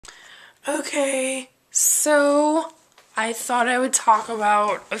Okay, so I thought I would talk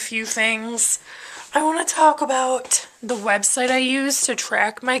about a few things. I want to talk about the website I use to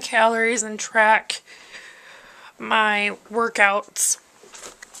track my calories and track my workouts.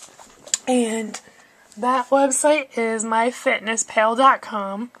 And that website is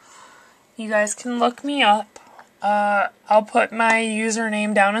myfitnesspal.com. You guys can look me up. I'll put my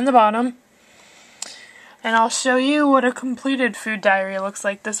username down in the bottom. And I'll show you what a completed food diary looks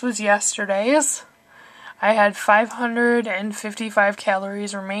like. This was yesterday's. I had 555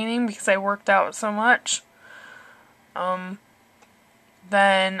 calories remaining because I worked out so much. Then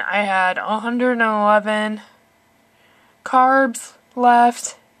I had 111 carbs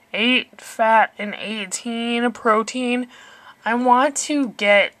left, 8 fat, and 18 protein. I want to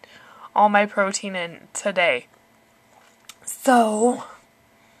get all my protein in today. So,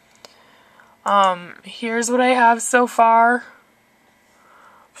 here's what I have so far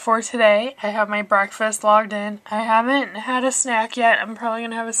for today. I have my breakfast logged in. I haven't had a snack yet. I'm probably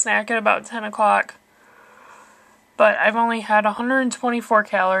going to have a snack at about 10 o'clock. But I've only had 124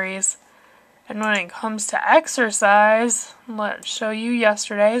 calories. And when it comes to exercise, let's show you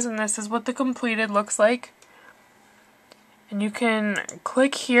yesterday's. And this is what the completed looks like. And you can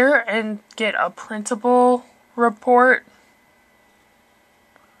click here and get a printable report.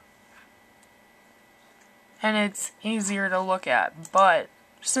 And it's easier to look at, but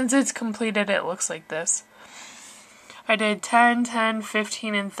since it's completed, it looks like this. I did 10, 10,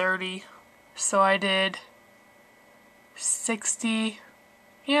 15, and 30. So I did 60,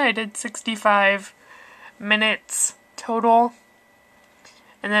 I did 65 minutes total.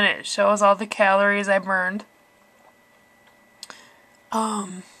 And then it shows all the calories I burned.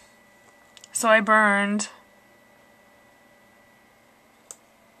 So I burned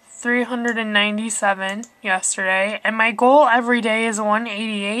 397 yesterday, and my goal every day is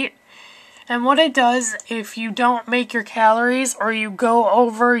 188. And what it does, if you don't make your calories or you go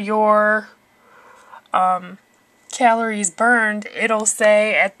over your calories burned, it'll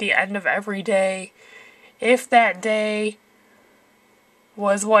say at the end of every day, if that day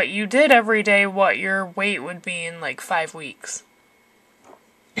was what you did every day, what your weight would be in like 5 weeks.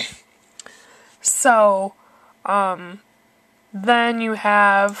 So, then you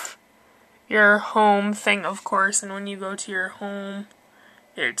have your home thing, of course, and when you go to your home,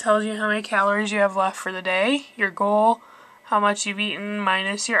 it tells you how many calories you have left for the day, your goal, how much you've eaten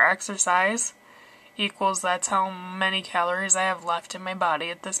minus your exercise, equals that's how many calories I have left in my body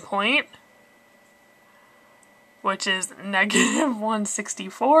at this point, which is negative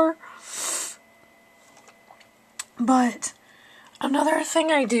 164. But another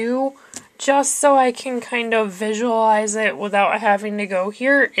thing I do, just so I can kind of visualize it without having to go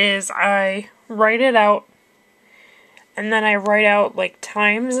here, is I write it out, and then I write out like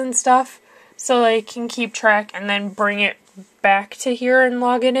times and stuff so I can keep track and then bring it back to here and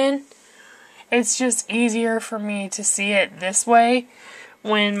log it in. It's just easier for me to see it this way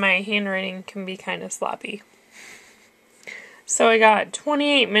when my handwriting can be kind of sloppy. So I got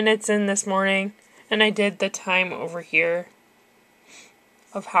 28 minutes in this morning, and I did the time over here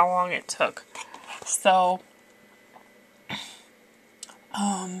of how long it took. So,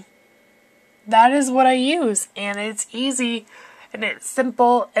 that is what I use, and it's easy, and it's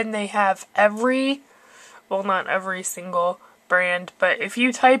simple, and they have not every single brand, but if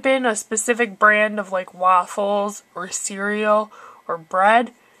you type in a specific brand of like waffles or cereal or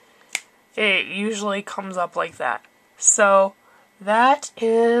bread, it usually comes up like that. So, that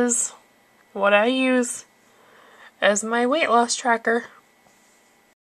is what I use as my weight loss tracker.